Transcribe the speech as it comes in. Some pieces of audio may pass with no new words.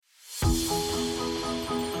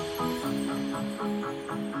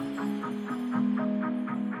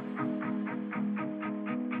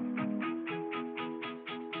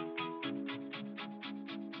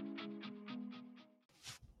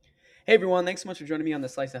Hey everyone, thanks so much for joining me on the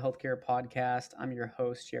Slice of Healthcare podcast. I'm your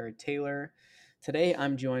host, Jared Taylor. Today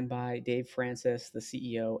I'm joined by Dave Francis, the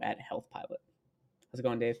CEO at Health Pilot. How's it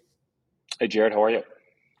going, Dave? Hey Jared, how are you?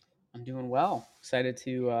 I'm doing well. Excited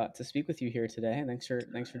to speak with you here today. Thanks for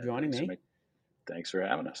joining Thanks for me. thanks for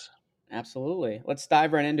having us. Absolutely. Let's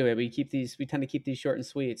dive right into it. We tend to keep these short and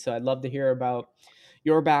sweet. So I'd love to hear about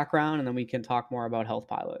your background and then we can talk more about Health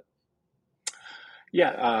Pilot.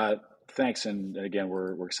 Yeah, thanks. And again,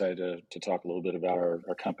 we're excited to talk a little bit about our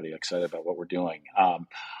company. Excited about what we're doing.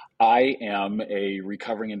 I am a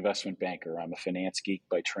recovering investment banker. I'm a finance geek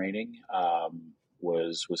by training.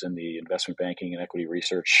 Was in the investment banking and equity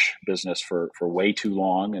research business for way too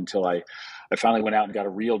long until I finally went out and got a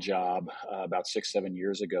real job about 6-7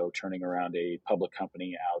 years ago, turning around a public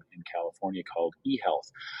company out in California called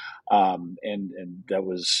eHealth. And that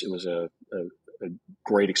was it was a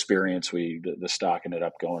great experience. The stock ended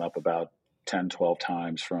up going up about 10, 12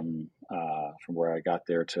 times from where I got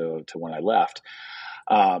there to when I left.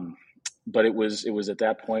 Um, but it was at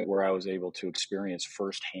that point where I was able to experience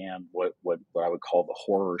firsthand what I would call the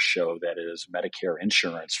horror show that is Medicare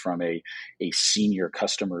insurance from a senior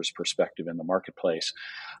customer's perspective in the marketplace.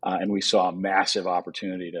 And we saw a massive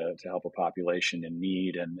opportunity to help a population in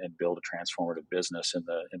need and build a transformative business in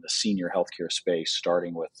the senior healthcare space,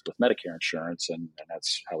 starting with Medicare insurance, and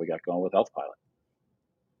that's how we got going with Health Pilot.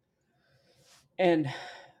 And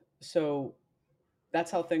so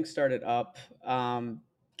that's how things started up.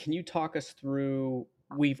 Can you talk us through?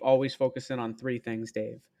 We've always focused in on three things,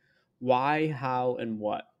 Dave: why, how, and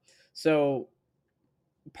what. So,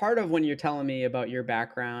 part of when you're telling me about your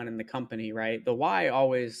background and the company, right? The why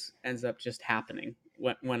always ends up just happening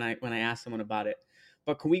when I ask someone about it.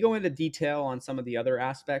 But can we go into detail on some of the other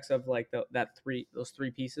aspects of like those three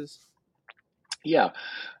pieces? Yeah,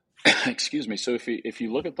 excuse me. So if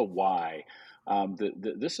you look at the why,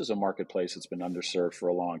 this is a marketplace that's been underserved for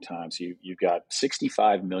a long time. So you've got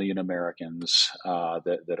 65 million Americans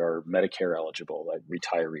that are Medicare eligible, like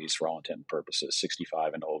retirees for all intent and purposes,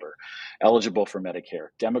 65 and older, eligible for Medicare.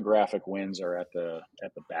 Demographic wins are at the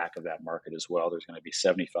back of that market as well. There's going to be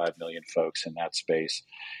 75 million folks in that space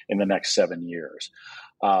in the next 7 years.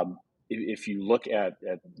 Um, if you look at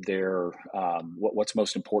their what's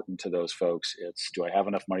most important to those folks, it's, do I have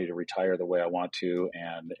enough money to retire the way I want to,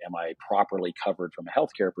 and am I properly covered from a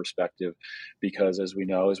healthcare perspective? Because as we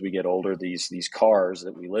know, as we get older, these cars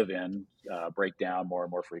that we live in break down more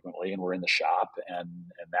and more frequently, and we're in the shop, and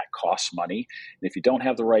that costs money. And if you don't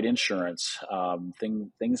have the right insurance,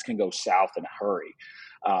 things can go south in a hurry.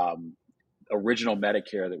 Um, Original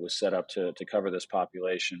Medicare that was set up to cover this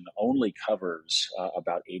population only covers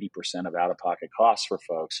about 80% of out-of-pocket costs for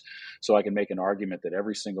folks. So I can make an argument that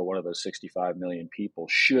every single one of those 65 million people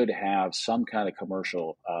should have some kind of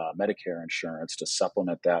commercial Medicare insurance to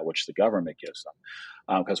supplement that which the government gives them.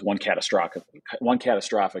 Because one catastrophic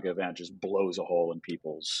event just blows a hole in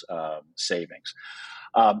people's savings.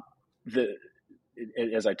 Um, the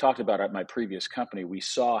as I talked about at my previous company, we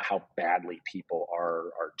saw how badly people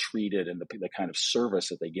are treated and the kind of service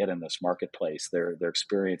that they get in this marketplace. Their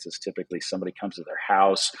experience is typically somebody comes to their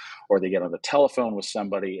house, or they get on the telephone with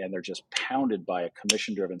somebody and they're just pounded by a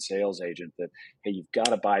commission driven sales agent that, hey, you've got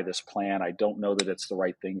to buy this plan. I don't know that it's the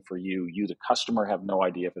right thing for you. You, the customer, have no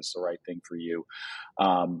idea if it's the right thing for you.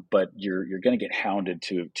 But you're going to get hounded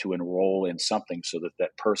to enroll in something so that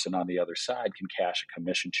that person on the other side can cash a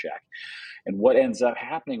commission check. And what ends up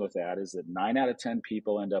happening with that is that 9 out of 10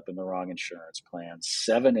 people end up in the wrong insurance plan.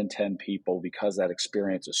 7 in 10 people, because that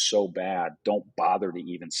experience is so bad, don't bother to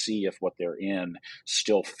even see if what they're in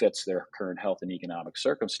still fits their current health and economic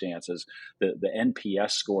circumstances. The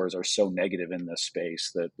NPS scores are so negative in this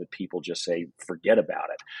space that people just say, forget about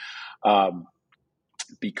it.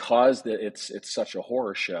 Because it's such a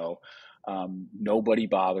horror show. Nobody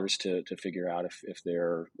bothers to figure out if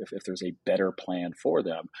there's a better plan for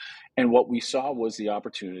them. And what we saw was the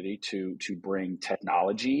opportunity to bring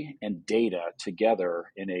technology and data together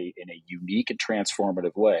in a unique and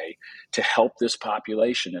transformative way to help this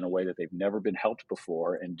population in a way that they've never been helped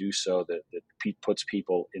before, and do so that puts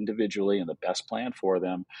people individually in the best plan for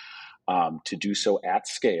them, to do so at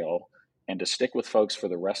scale, and to stick with folks for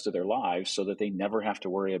the rest of their lives so that they never have to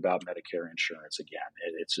worry about Medicare insurance again.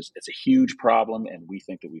 It's a huge problem, and we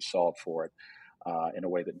think that we've solved for it in a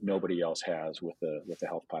way that nobody else has with the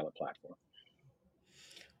Health Pilot platform.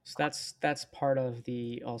 So that's part of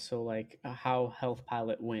the also like how Health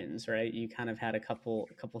Pilot wins, right? You kind of had a couple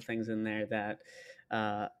things in there that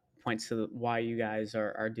uh, points to why you guys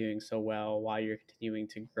are doing so well, why you're continuing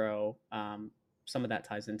to grow. Some of that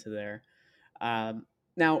ties into there.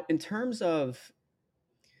 Now, in terms of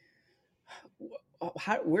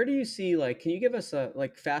where do you see, like, can you give us a,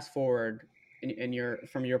 like, fast forward in your,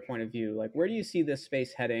 from your point of view, like, where do you see this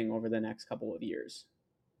space heading over the next couple of years?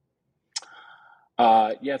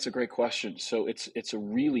 Yeah, it's a great question. So it's a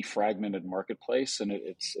really fragmented marketplace, and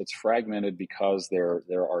it's fragmented because there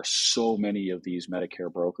are so many of these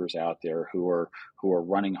Medicare brokers out there who are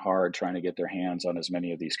running hard trying to get their hands on as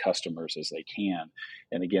many of these customers as they can.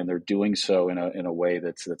 And again, they're doing so in a way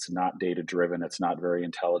that's not data driven. It's not very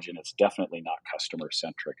intelligent. It's definitely not customer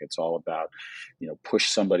centric. It's all about, push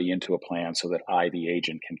somebody into a plan so that I, the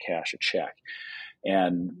agent, can cash a check.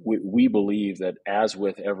 And we believe that, as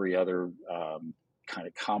with every other kind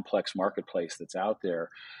of complex marketplace that's out there,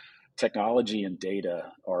 technology and data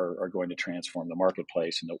are going to transform the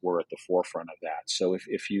marketplace, and that we're at the forefront of that. So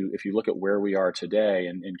if you look at where we are today,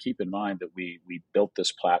 and keep in mind that we built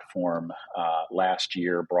this platform last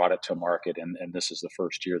year, brought it to market, and this is the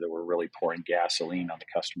first year that we're really pouring gasoline on the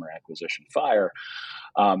customer acquisition fire.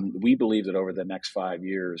 We believe that over the next 5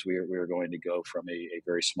 years, we are going to go from a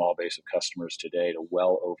very small base of customers today to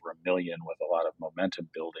well over 1 million, with a lot of momentum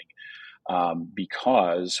building,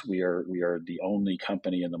 because we are the only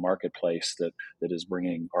company in the marketplace that is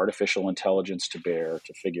bringing artificial intelligence to bear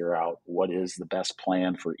to figure out what is the best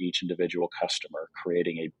plan for each individual customer,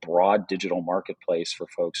 creating a broad digital marketplace for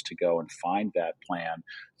folks to go and find that plan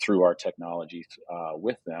through our technology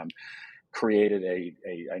with them. Created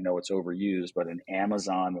I know it's overused, but an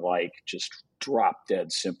Amazon like, just drop dead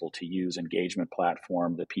simple to use engagement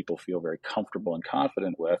platform that people feel very comfortable and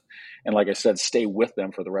confident with. And like I said, stay with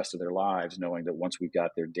them for the rest of their lives, knowing that once we've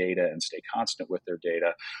got their data and stay constant with their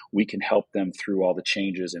data, we can help them through all the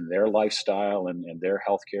changes in their lifestyle and their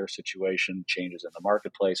healthcare situation, changes in the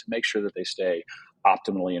marketplace, and make sure that they stay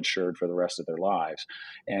optimally insured for the rest of their lives.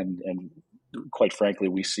 And quite frankly,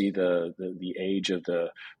 we see the age of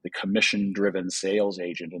the commission driven sales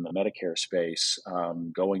agent in the Medicare space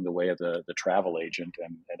going the way of the travel agent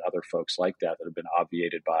and other folks like that have been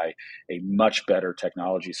obviated by a much better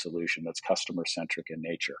technology solution that's customer centric in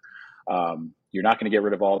nature. You're not going to get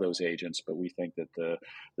rid of all those agents, but we think that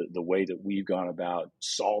the way that we've gone about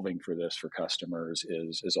solving for this for customers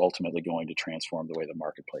is ultimately going to transform the way the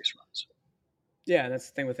marketplace runs. Yeah, that's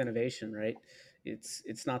the thing with innovation, right?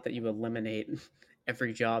 It's not that you eliminate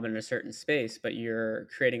every job in a certain space, but you're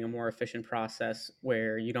creating a more efficient process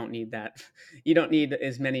where you don't need that, you don't need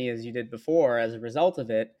as many as you did before as a result of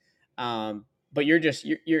it. But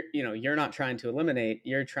you're not trying to eliminate,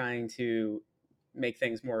 you're trying to make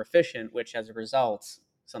things more efficient, which as a result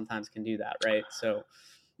sometimes can do that, right? So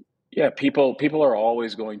Yeah, people are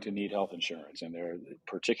always going to need health insurance, and they're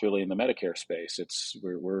particularly in the Medicare space. It's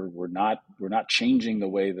we're not changing the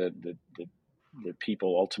way that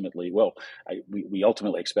people ultimately, well, we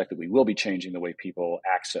ultimately expect that we will be changing the way people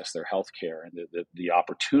access their health care, and the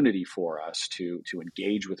opportunity for us to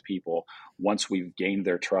engage with people once we've gained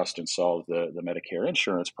their trust and solved the Medicare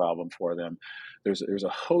insurance problem for them. There's a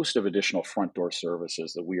host of additional front door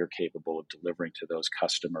services that we are capable of delivering to those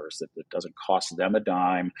customers that doesn't cost them a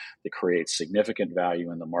dime, that creates significant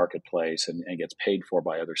value in the marketplace, and gets paid for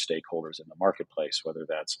by other stakeholders in the marketplace, whether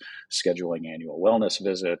that's scheduling annual wellness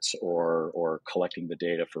visits or collecting the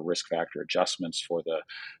data for risk factor adjustments for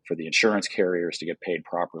the insurance carriers to get paid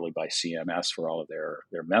properly by CMS for all of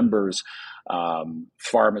their members,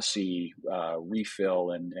 pharmacy refill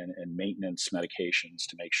and maintenance medications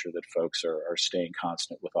to make sure that folks are staying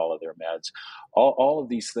constant with all of their meds. All of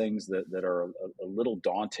these things that are a little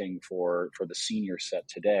daunting for the senior set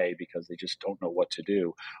today because they just don't know what to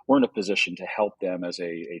do. We're in a position to help them as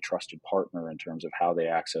a trusted partner in terms of how they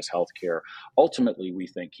access healthcare. Ultimately, we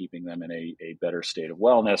think keeping them in a better state of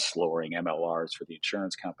wellness, lowering MLRs for the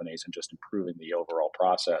insurance companies, and just improving the overall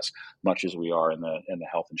process, much as we are in the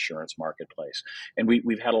health insurance marketplace. And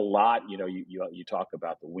we've had a lot. You talk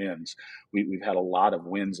about the wins. We've had a lot of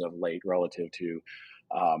wins of late relative to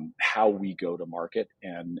how we go to market,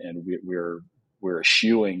 and we're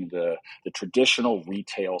eschewing the traditional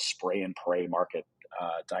retail spray and pray market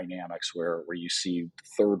dynamics where you see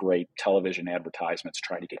third-rate television advertisements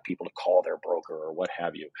trying to get people to call their broker or what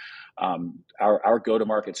have you. Our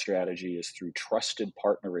go-to-market strategy is through trusted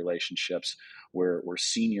partner relationships where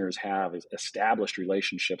seniors have established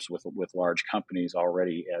relationships with large companies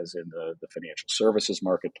already, as in the financial services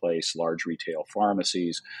marketplace, large retail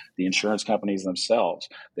pharmacies, the insurance companies themselves.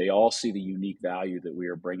 They all see the unique value that we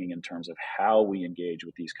are bringing in terms of how we engage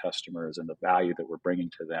with these customers and the value that we're bringing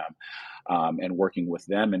to them, and working with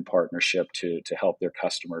them in partnership to help their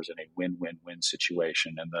customers in a win-win-win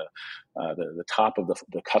situation. And the top of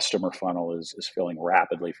the customer funnel is filling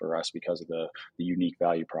rapidly for us because of the unique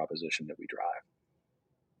value proposition that we drive.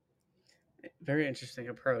 Very interesting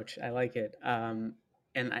approach. I like it.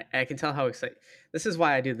 And I can tell how excited. This is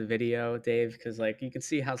why I do the video, Dave, because like you can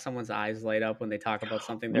see how someone's eyes light up when they talk about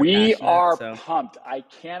something they're We passionate. are So pumped. I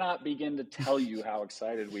cannot begin to tell you how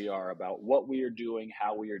excited we are about what we are doing,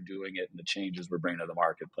 how we are doing it, and the changes we're bringing to the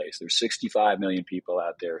marketplace. There's 65 million people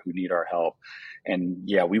out there who need our help. And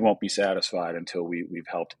yeah, we won't be satisfied until we've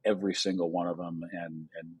helped every single one of them and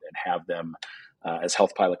have them as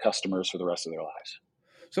Health Pilot customers for the rest of their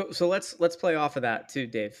lives. so let's play off of that too,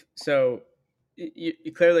 Dave. So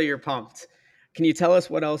clearly you're pumped. Can you tell us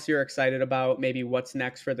what else you're excited about? Maybe what's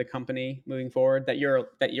next for the company moving forward that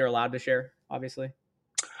you're allowed to share, obviously.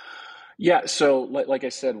 Yeah, so like I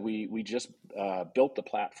said, we just built the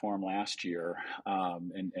platform last year,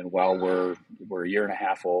 and while we're a year and a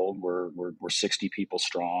half old, we're 60 people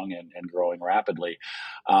strong and growing rapidly.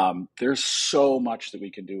 There's so much that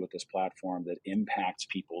we can do with this platform that impacts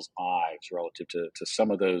people's lives relative to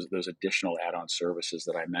some of those additional add-on services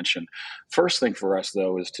that I mentioned. First thing for us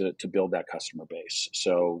though is to build that customer base.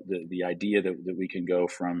 So the idea that we can go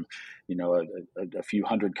from a few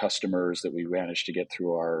hundred customers that we managed to get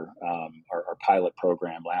through our pilot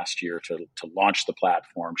program last year to launch the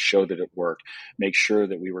platform, show that it worked, make sure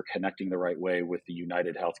that we were connecting the right way with the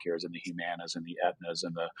United Healthcares and the Humanas and the Aetnas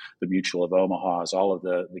and the Mutual of Omaha's, all of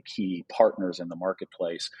the key partners in the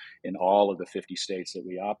marketplace in all of the 50 states that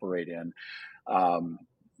we operate in. Um,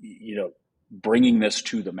 you know, Bringing this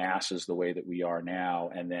to the masses the way that we are now,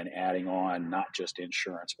 and then adding on not just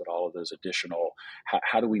insurance, but all of those additional,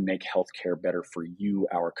 how do we make healthcare better for you,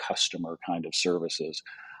 our customer kind of services?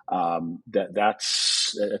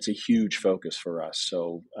 That's a huge focus for us.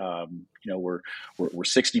 So we're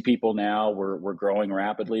 60 people now. We're growing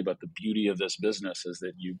rapidly, but the beauty of this business is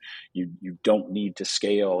that you don't need to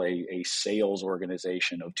scale a sales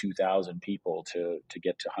organization of 2,000 people to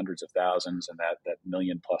get to hundreds of thousands and that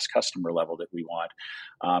million plus customer level that we want.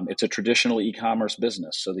 It's a traditional e-commerce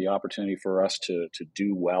business, so the opportunity for us to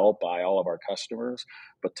do well by all of our customers,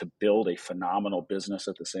 but to build a phenomenal business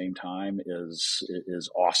at the same time is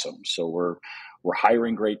awesome. So we're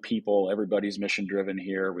hiring great people. Everybody's mission driven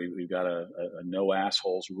here. We've got a no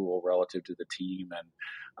assholes rule relative to the team,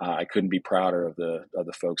 and I couldn't be prouder of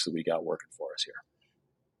the folks that we got working for us here.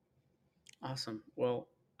 Awesome. Well,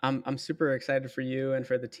 I'm super excited for you and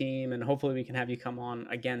for the team, and hopefully we can have you come on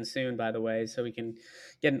again soon. By the way, so we can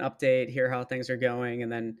get an update, hear how things are going,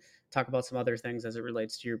 and then talk about some other things as it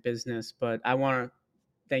relates to your business. But I want to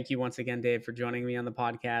thank you once again, Dave, for joining me on the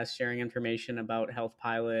podcast, sharing information about Health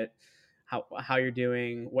Pilot, how you're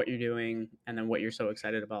doing, what you're doing, and then what you're so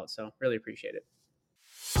excited about. So really appreciate it.